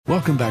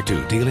Welcome back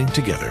to Dealing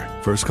Together.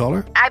 First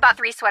caller? I bought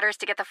 3 sweaters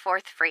to get the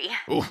 4th free.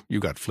 Oh, you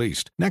got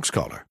fleeced. Next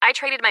caller? I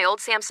traded my old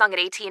Samsung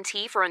at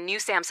AT&T for a new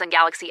Samsung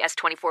Galaxy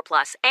S24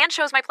 Plus and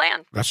chose my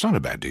plan. That's not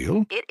a bad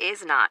deal. It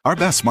is not. Our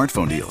best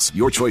smartphone deals.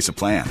 Your choice of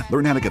plan.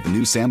 Learn how to get the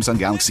new Samsung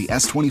Galaxy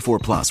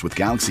S24 Plus with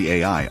Galaxy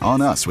AI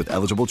on us with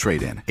eligible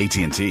trade-in.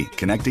 AT&T.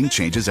 Connecting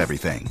changes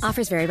everything.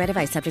 Offers vary by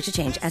device. Subject to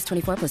change.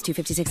 S24 plus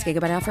 256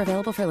 gigabyte offer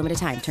available for a limited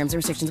time. Terms and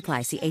restrictions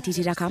apply. See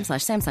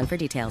att.com/Samsung for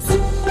details.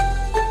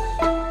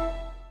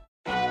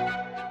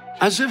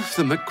 As if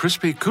the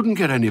McCrispy couldn't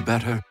get any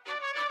better,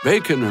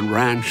 Bacon and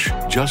Ranch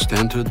just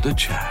entered the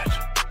chat.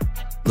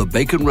 The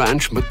Bacon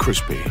Ranch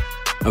McCrispy,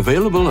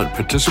 available at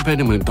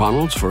participating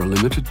McDonald's for a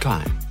limited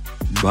time.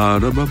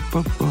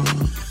 Ba-da-ba-ba-ba.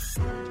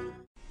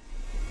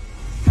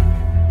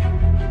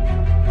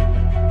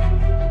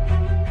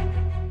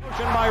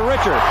 By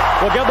Richard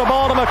will give the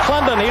ball to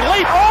McClendon. He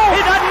leaps. Oh,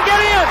 he doesn't get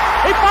in.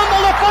 He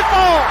fumbled the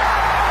football.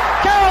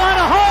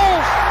 Carolina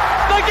holds.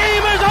 The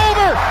game is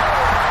over.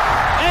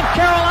 And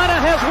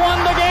Carolina has won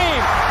the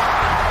game.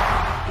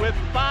 With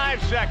 5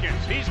 seconds,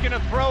 he's going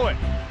to throw it.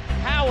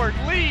 Howard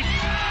leaps.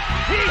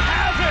 He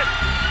has it.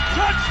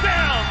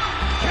 Touchdown.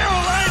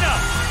 Carolina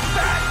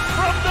back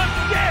from the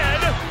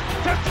dead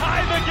to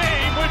tie the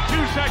game with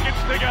 2 seconds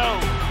to go.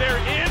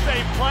 There is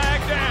a flag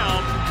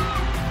down.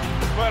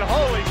 But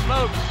holy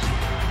smokes.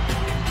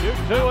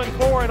 2 and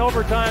 4 in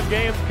overtime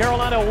games.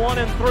 Carolina 1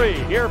 and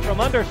 3. Here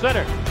from under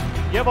center.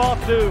 Give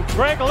off to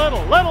Greg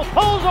Little. Little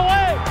pulls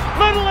away.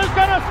 Little is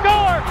going to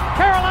score.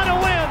 Carolina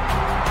wins.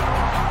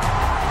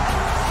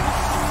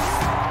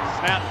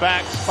 Snap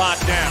back, spot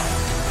down.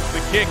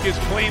 The kick is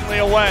cleanly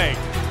away.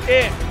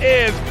 It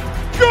is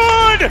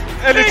good.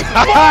 And it's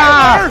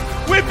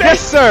with a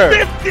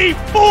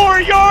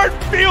 54-yard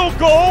field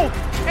goal.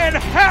 And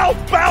how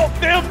about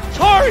them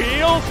Tar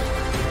Heels?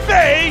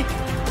 They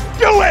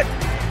do it.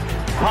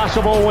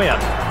 Possible win.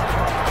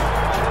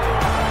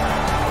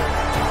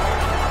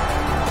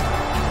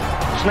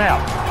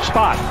 Snap,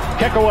 spot,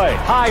 kick away,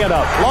 high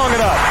enough, long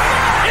enough.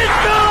 It's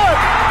good!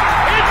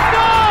 It's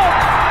good!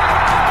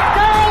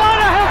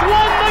 Carolina has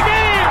won the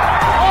game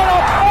on a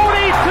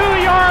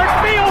 42-yard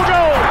field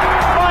goal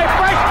by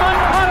freshman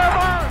Connor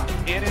Barnes.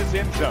 In his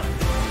end zone.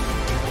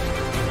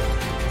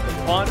 The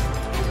punt,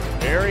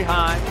 very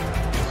high.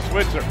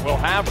 Switzer will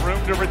have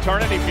room to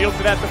return it. He fields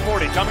it at the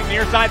 40. Coming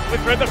near side,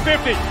 Switzer at the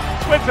 50.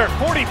 Switzer,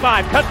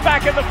 45, cuts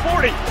back at the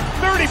 40.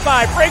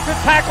 35, breaks a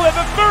tackle at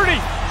the 30.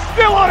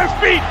 Still on his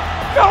feet.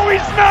 No,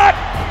 he's not.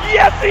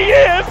 Yes, he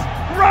is.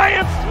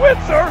 Ryan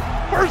Switzer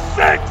for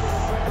 6.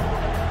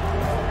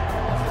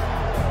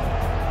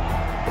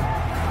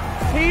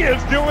 He is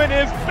doing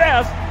his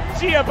best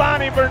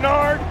Giovanni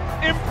Bernard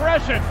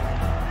impression.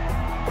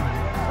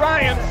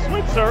 Ryan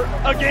Switzer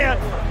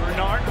again.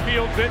 Bernard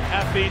fields it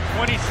at the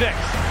 26.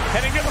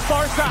 Heading to the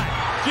far side.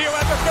 Gio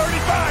at the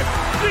 35.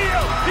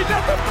 Gio, he's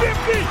at the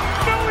 50.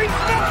 No, he's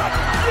not.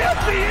 Yes,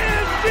 he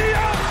is.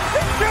 Gio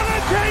is going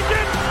to take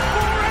it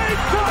for a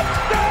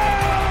touchdown.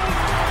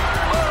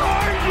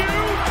 Are you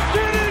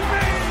kidding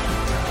me?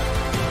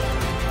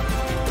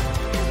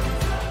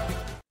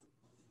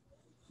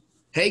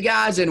 Hey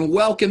guys, and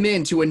welcome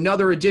into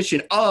another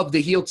edition of the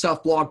Heel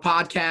Tough Blog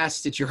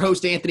Podcast. It's your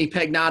host, Anthony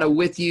Pagnotta,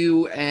 with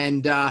you,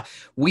 and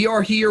we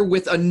are here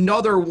with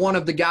another one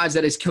of the guys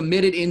that is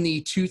committed in the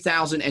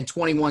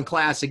 2021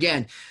 class.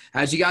 Again,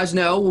 as you guys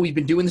know, we've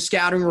been doing the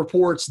scouting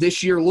reports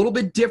this year, a little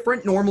bit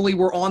different. Normally,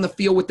 we're on the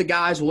field with the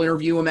guys. We'll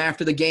interview them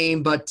after the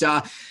game, but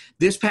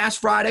this past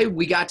Friday,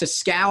 we got to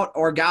scout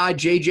our guy,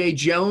 J.J.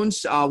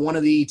 Jones, one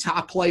of the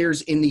top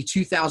players in the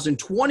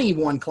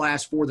 2021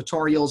 class for the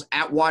Tar Heels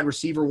at wide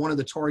receiver, one of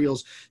the Tar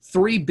Heels'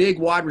 3 big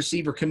wide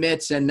receiver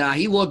commits, and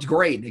he looked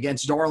great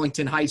against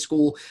Darlington High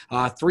School.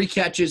 3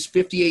 catches,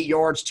 58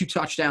 yards, 2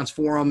 touchdowns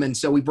for him, and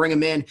so we bring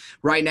him in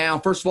right now.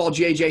 First of all,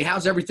 J.J.,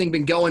 how's everything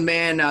been going,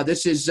 man?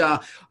 This is an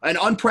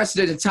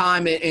unprecedented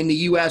time in the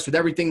U.S. with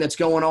everything that's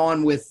going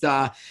on with,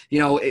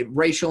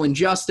 racial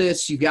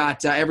injustice. You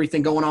got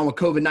everything going on with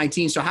COVID-19.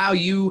 So how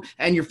you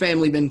and your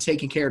family been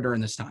taking care during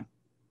this time?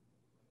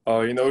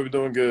 We've been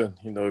doing good.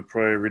 We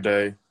pray every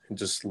day and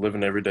just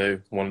living every day,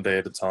 one day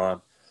at a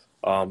time.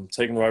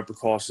 Taking the right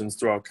precautions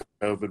throughout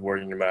COVID,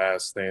 wearing your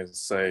mask, staying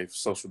safe,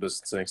 social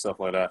distancing, stuff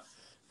like that.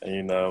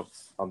 And,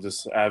 I'm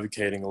just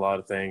advocating a lot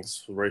of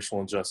things for racial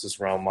injustice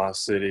around my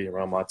city,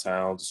 around my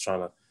town, just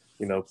trying to,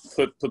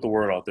 put the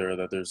word out there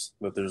that there's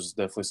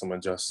definitely some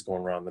injustice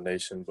going around the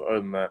nation. But other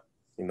than that,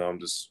 I'm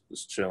just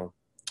chilling.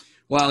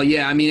 Well,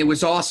 yeah, I mean, it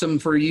was awesome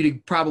for you to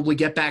probably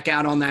get back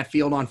out on that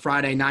field on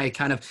Friday night,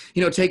 kind of,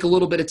 take a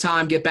little bit of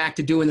time, get back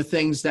to doing the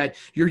things that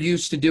you're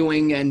used to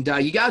doing. And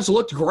you guys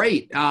looked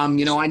great. I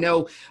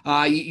know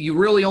you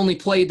really only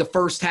played the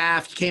first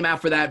half. You came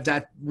out for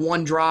that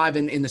one drive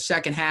in the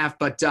second half.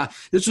 But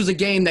this was a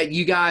game that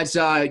you guys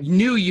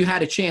knew you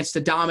had a chance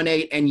to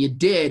dominate, and you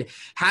did.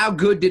 How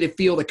good did it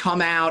feel to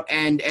come out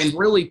and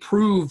really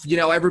prove,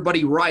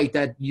 everybody right,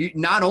 that you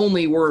not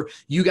only were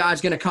you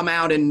guys going to come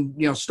out and,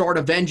 start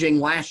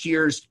avenging last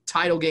year's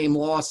title game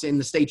loss in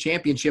the state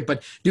championship,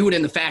 but do it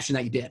in the fashion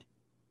that you did?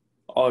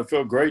 Oh, it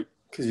felt great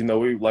because,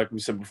 we like we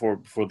said before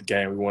the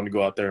game, we wanted to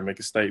go out there and make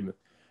a statement,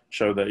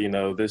 show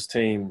that, this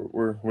team,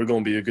 we're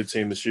going to be a good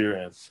team this year.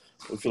 And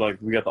we feel like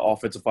we got the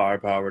offensive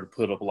firepower to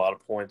put up a lot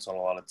of points on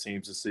a lot of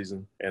teams this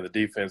season. And the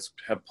defense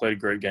have played a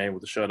great game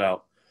with the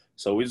shutout.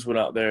 So we just went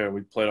out there and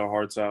we played our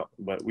hearts out.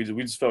 But we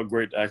just felt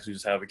great to actually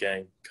just have a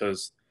game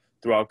because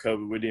throughout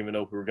COVID, we didn't even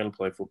know if we were going to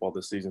play football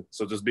this season.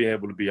 So just being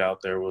able to be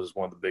out there was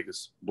one of the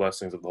biggest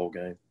blessings of the whole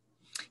game.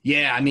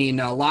 Yeah, I mean,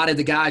 a lot of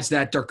the guys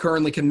that are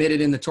currently committed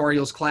in the Tar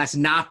Heels class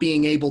not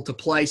being able to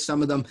play,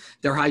 some of them,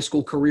 their high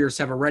school careers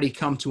have already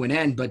come to an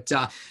end. But,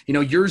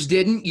 yours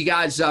didn't. You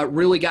guys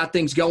really got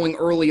things going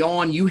early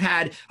on. You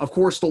had, of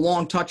course, the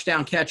long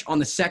touchdown catch on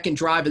the second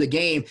drive of the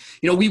game.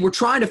 We were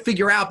trying to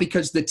figure out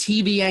because the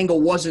TV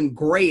angle wasn't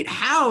great.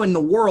 How in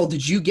the world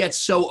did you get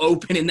so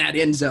open in that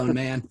end zone,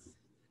 man?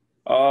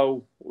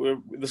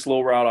 This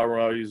little route I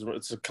run,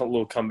 it's a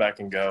little come back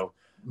and go.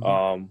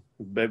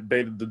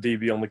 Baited the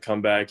DB on the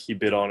comeback. He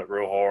bit on it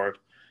real hard,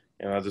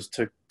 and I just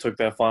took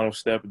that final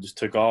step and just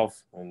took off,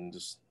 and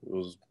it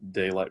was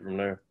daylight from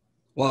there.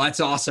 Well, that's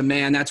awesome,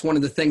 man. That's one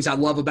of the things I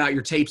love about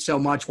your tape so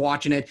much,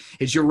 watching it,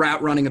 is your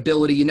route running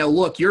ability.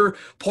 Look, you're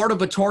part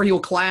of a Tar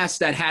Heel class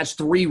that has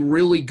 3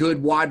 really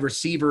good wide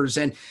receivers.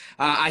 And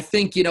I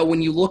think,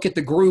 when you look at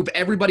the group,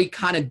 everybody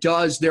kind of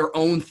does their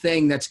own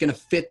thing that's going to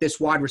fit this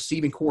wide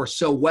receiving core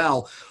so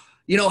well.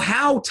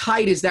 How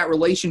tight is that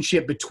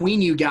relationship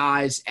between you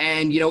guys?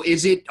 And,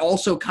 is it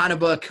also kind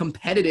of a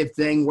competitive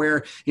thing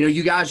where,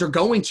 you guys are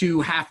going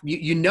to have,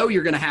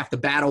 you're going to have to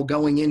battle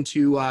going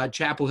into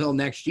Chapel Hill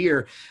next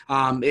year.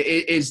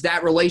 Is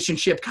that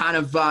relationship kind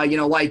of,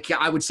 like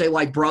I would say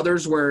like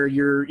brothers where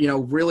you're,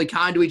 really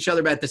kind to each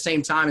other, but at the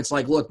same time, it's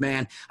like, look,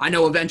 man, I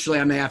know eventually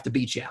I may have to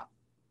beat you out.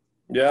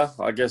 Yeah,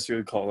 I guess you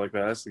would call it like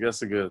that.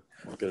 That's a good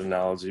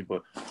analogy.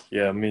 But,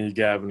 yeah, me,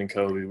 Gavin, and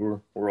Cody,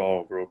 we're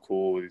all real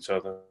cool with each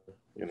other.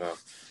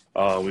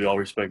 We all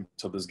respect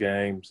each other's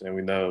games, and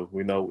we know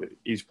what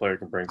each player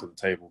can bring to the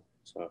table.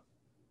 So,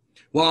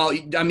 well,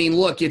 I mean,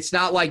 look, it's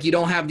not like you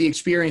don't have the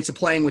experience of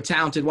playing with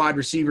talented wide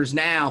receivers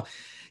now.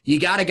 You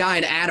got a guy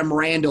in Adam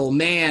Randall.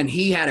 Man,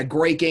 he had a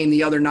great game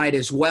the other night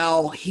as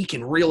well. He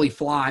can really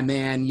fly,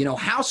 man.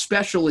 How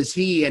special is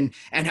he, and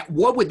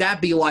what would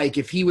that be like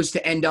if he was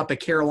to end up at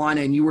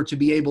Carolina and you were to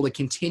be able to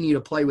continue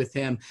to play with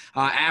him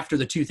after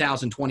the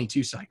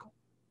 2022 cycle?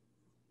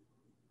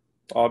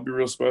 I'll be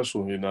real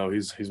special.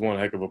 He's one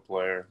heck of a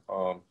player.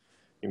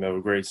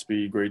 Great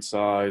speed, great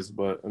size.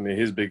 But, I mean,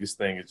 his biggest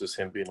thing is just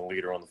him being a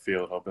leader on the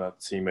field, helping out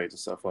the teammates and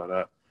stuff like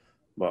that.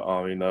 But,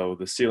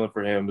 the ceiling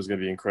for him is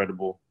going to be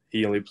incredible.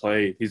 He's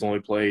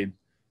only played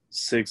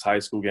 6 high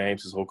school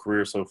games his whole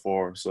career so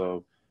far.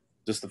 So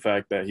just the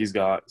fact that he's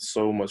got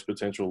so much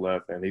potential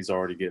left and he's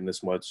already getting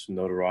this much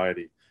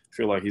notoriety, I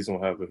feel like he's going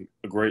to have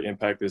a great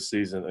impact this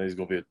season, and he's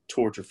going to be a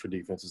torture for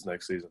defenses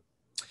next season.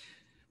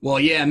 Well,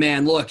 yeah,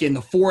 man, look, in the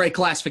 4A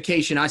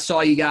classification, I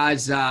saw you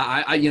guys,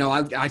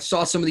 I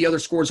saw some of the other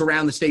scores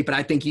around the state, but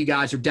I think you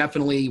guys are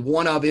definitely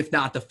one of, if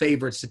not the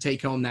favorites to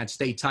take home that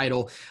state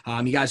title.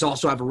 You guys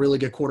also have a really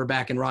good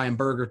quarterback in Ryan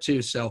Berger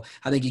too. So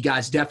I think you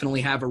guys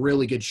definitely have a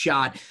really good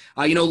shot.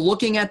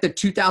 Looking at the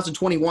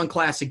 2021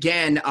 class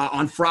again,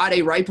 on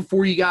Friday, right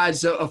before you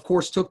guys, of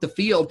course, took the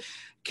field,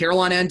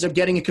 Carolina ends up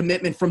getting a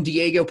commitment from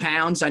Diego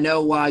Pounds. I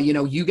know,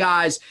 you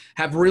guys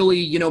have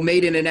really,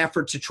 made it an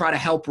effort to try to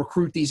help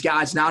recruit these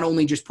guys, not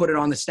only just put it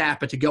on the staff,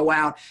 but to go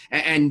out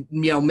and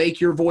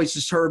make your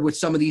voices heard with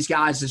some of these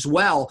guys as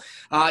well.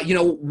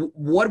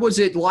 What was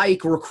it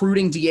like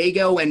recruiting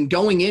Diego and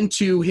going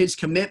into his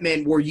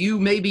commitment? Were you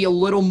maybe a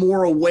little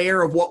more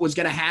aware of what was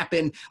going to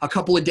happen a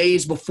couple of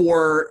days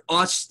before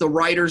us, the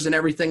writers, and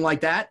everything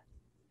like that?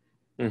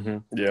 Mm-hmm.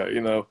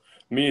 Yeah,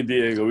 me and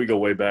Diego, we go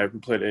way back. We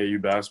played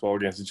AAU basketball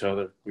against each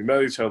other. We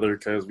met each other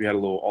because we had a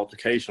little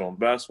altercation on the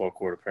basketball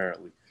court,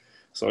 apparently.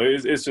 So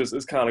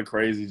it's kind of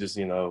crazy just,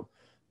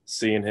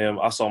 seeing him.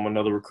 I saw him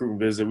another recruiting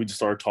visit. We just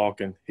started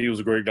talking. He was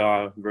a great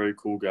guy, very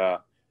cool guy.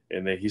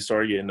 And then he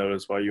started getting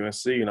noticed by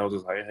UNC, and I was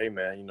just like, hey,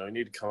 man, you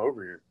need to come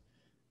over here.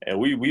 And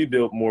we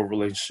built more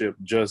relationship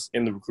just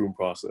in the recruiting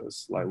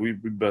process. Like, we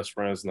best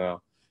friends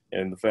now.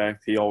 And the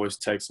fact he always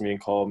texts me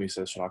and called me,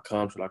 says, should I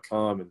come?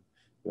 And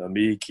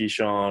me,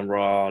 Keyshawn,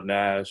 Rod,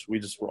 Nash, we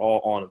just were all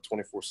on it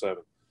 24/7.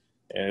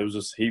 And it was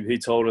just he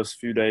told us a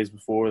few days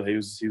before he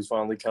was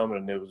finally coming,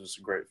 and it was just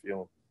a great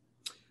feeling.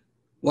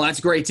 Well,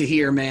 that's great to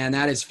hear, man.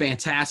 That is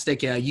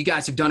fantastic. You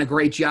guys have done a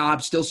great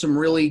job. Still some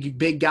really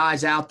big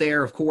guys out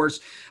there, of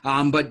course.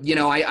 But,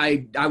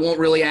 I won't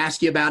really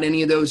ask you about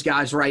any of those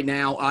guys right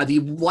now. The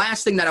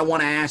last thing that I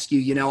want to ask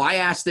you, I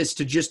ask this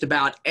to just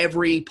about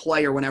every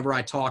player whenever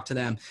I talk to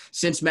them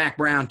since Mack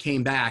Brown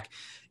came back.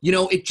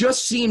 It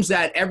just seems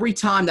that every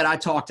time that I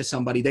talk to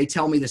somebody, they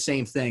tell me the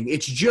same thing.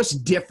 It's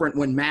just different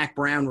when Mack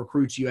Brown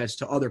recruits you as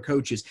to other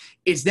coaches.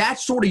 Is that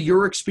sort of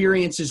your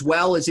experience as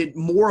well? Is it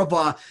more of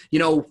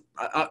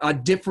a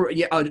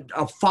different,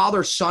 a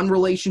father-son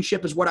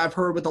relationship is what I've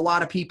heard with a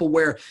lot of people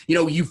where,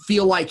 you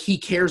feel like he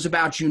cares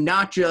about you,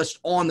 not just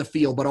on the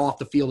field, but off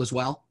the field as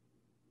well?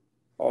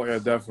 Oh, yeah,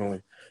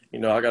 definitely. I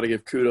got to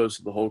give kudos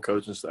to the whole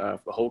coaching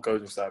staff. The whole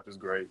coaching staff is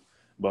great.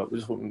 But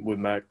just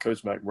with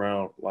Coach Mack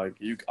Brown,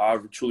 I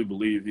truly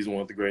believe he's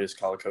one of the greatest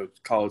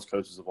college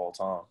coaches of all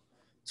time.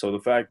 So the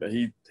fact that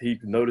he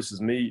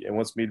notices me and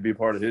wants me to be a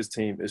part of his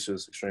team, it's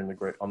just extremely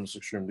great. I'm just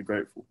extremely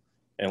grateful.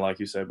 And like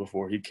you said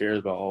before, he cares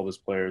about all of his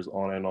players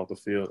on and off the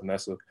field, and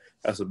that's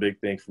a big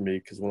thing for me,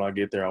 because when I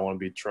get there, I want to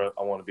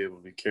be able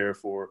to be cared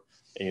for,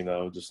 and,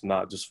 just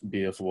not just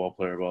be a football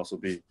player, but also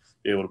be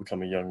able to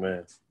become a young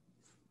man.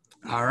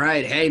 All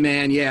right. Hey,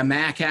 man. Yeah,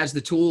 Mac has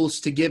the tools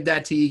to give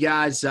that to you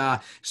guys.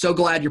 So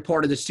glad you're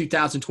part of this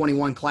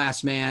 2021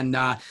 class, man.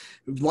 A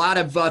lot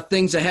of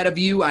things ahead of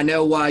you. I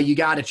know you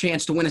got a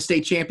chance to win a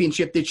state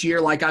championship this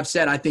year. Like I've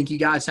said, I think you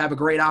guys have a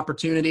great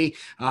opportunity.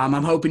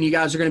 I'm hoping you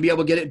guys are going to be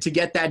able to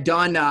get that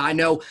done. I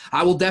know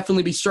I will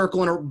definitely be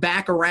circling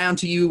back around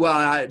to you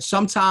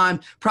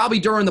sometime, probably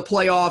during the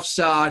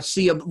playoffs,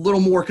 see a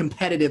little more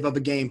competitive of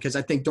a game, because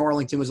I think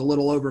Darlington was a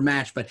little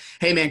overmatched. But,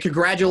 hey, man,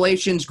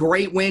 congratulations.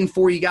 Great win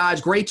for you guys.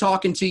 Great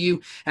talking to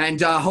you.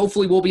 And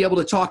hopefully we'll be able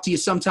to talk to you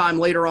sometime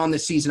later on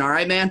this season. All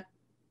right, man?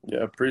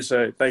 Yeah,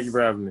 appreciate it. Thank you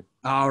for having me.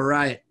 All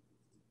right.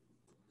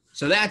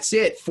 So that's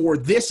it for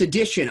this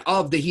edition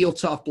of the Heel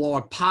Tough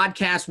Blog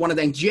podcast. Want to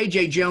thank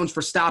J.J. Jones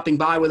for stopping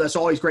by with us.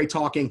 Always great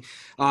talking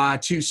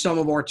to some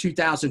of our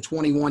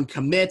 2021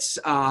 commits.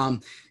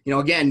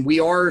 Again, we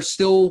are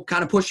still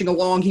kind of pushing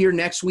along here.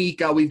 Next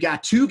week, we've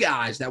got two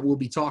guys that we'll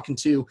be talking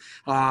to,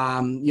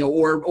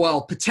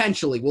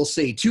 potentially, we'll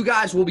see. Two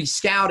guys we'll be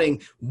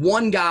scouting.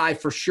 One guy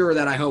for sure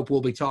that I hope we'll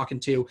be talking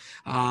to.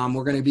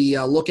 We're going to be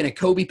looking at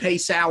Kobe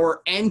Paysauer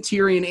and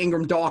Tyrion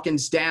Ingram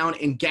Dawkins down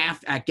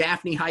at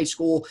Gaffney High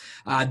School.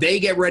 They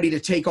get ready to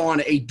take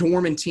on a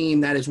Dorman team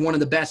that is one of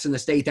the best in the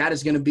state. That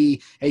is going to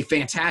be a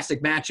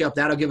fantastic matchup.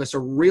 That'll give us a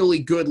really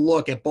good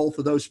look at both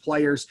of those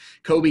players.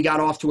 Kobe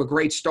got off to a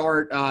great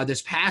start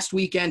this past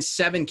weekend,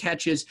 7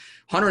 catches,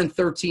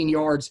 113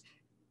 yards,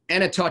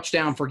 and a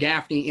touchdown for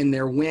Gaffney in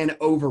their win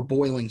over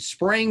Boiling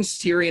Springs.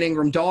 Tyrion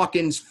Ingram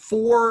Dawkins,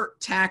 4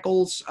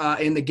 tackles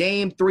in the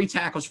game, 3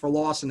 tackles for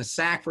loss and a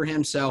sack for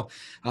him. So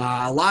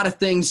a lot of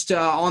things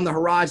on the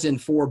horizon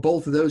for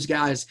both of those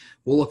guys.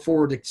 We'll look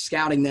forward to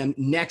scouting them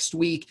next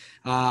week.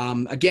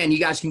 Again, you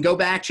guys can go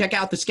back, check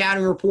out the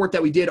scouting report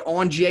that we did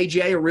on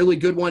JJ, a really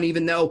good one,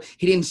 even though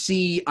he didn't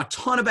see a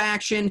ton of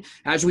action.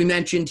 As we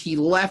mentioned, he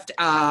left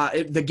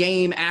the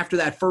game after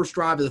that first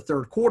drive of the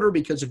third quarter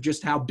because of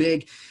just how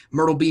big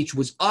Myrtle Beach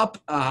was up.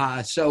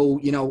 Not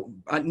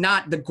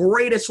the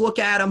greatest look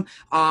at him.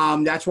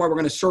 That's why we're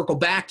going to circle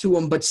back to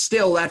him. But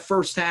still, that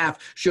first half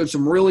showed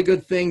some really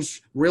good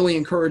things, really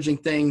encouraging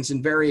things,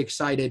 and very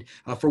excited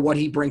for what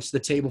he brings to the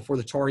table for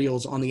the Tar Heels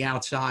on the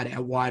outside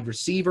at wide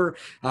receiver.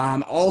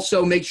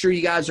 Also, make sure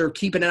you guys are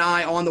keeping an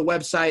eye on the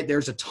website.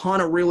 There's a ton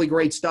of really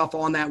great stuff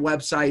on that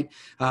website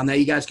that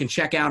you guys can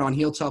check out on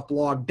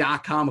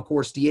HeelToughBlog.com. Of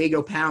course,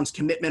 Diego Pound's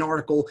commitment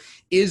article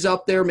is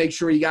up there. Make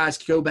sure you guys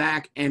go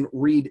back and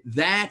read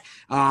that.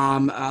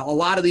 A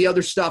lot of the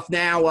other stuff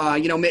now,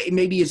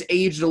 maybe has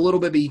aged a little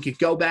bit, but you could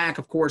go back,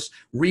 of course,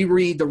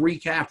 reread the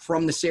recap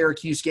from the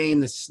Syracuse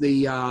game,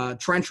 the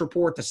trench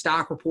report, the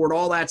stock report,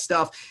 all that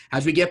stuff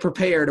as we get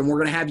prepared. And we're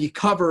going to have you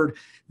covered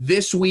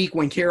this week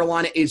when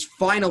Carolina is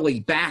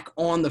finally back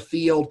on the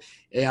field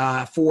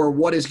for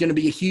what is going to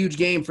be a huge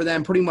game for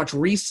them, pretty much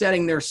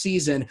resetting their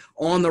season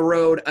on the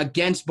road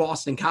against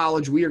Boston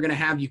College. We are going to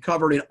have you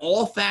covered in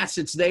all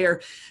facets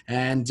there,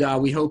 and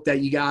we hope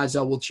that you guys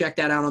will check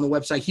that out on the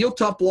website,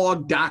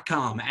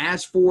 HeelToughBlog.com.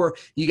 As for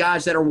you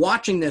guys that are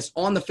watching this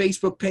on the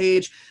Facebook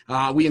page,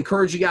 we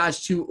encourage you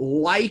guys to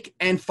like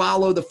and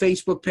follow the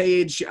Facebook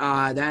page.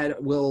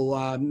 That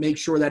will make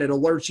sure that it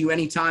alerts you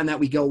anytime that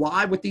we go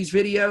live with these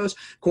videos.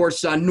 Of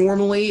course,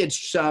 normally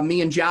it's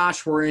me and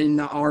Josh. We're in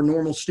our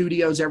normal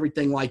studio,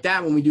 everything like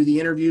that. When we do the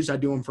interviews, I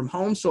do them from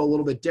home, so a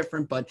little bit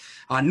different, but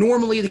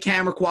normally the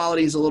camera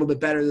quality is a little bit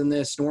better than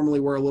this. Normally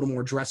we're a little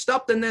more dressed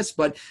up than this,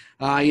 but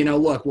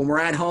look, when we're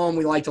at home,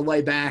 we like to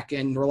lay back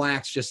and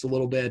relax just a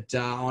little bit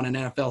on an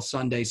NFL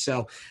Sunday.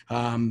 So,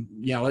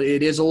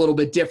 it is a little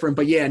bit different,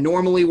 but yeah,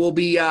 normally we'll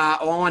be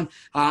on.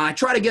 I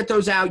try to get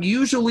those out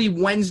usually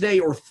Wednesday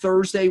or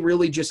Thursday,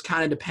 really just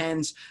kind of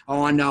depends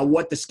on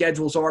what the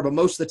schedules are, but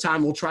most of the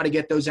time we'll try to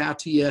get those out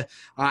to you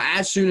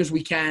as soon as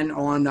we can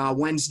on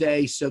Wednesday,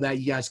 so that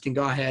you guys can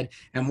go ahead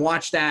and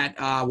watch that.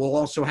 We'll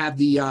also have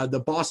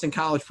the Boston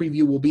College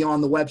preview will be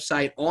on the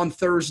website on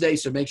Thursday,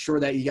 so make sure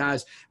that you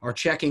guys are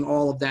checking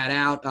all of that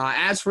out.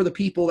 As for the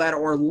people that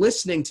are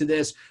listening to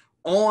this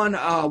on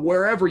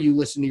wherever you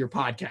listen to your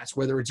podcasts,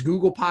 whether it's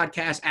Google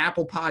Podcasts,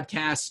 Apple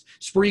Podcasts,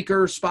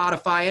 Spreaker,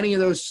 Spotify, any of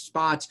those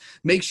spots,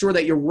 make sure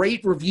that you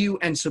rate, review,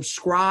 and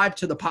subscribe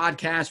to the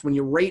podcast. When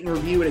you rate and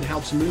review it, it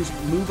helps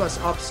move us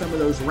up some of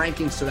those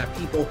rankings so that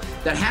people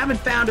that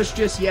haven't found us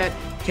just yet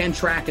can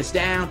track us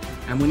down.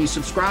 And when you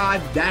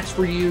subscribe, that's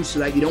for you so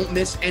that you don't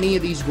miss any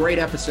of these great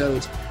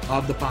episodes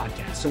of the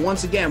podcast. So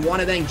once again, want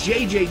to thank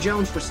J.J.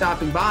 Jones for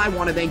stopping by.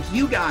 Want to thank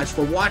you guys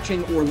for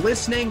watching or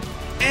listening.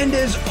 And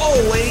as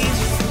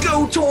always,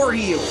 go Tar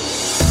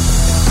Heels!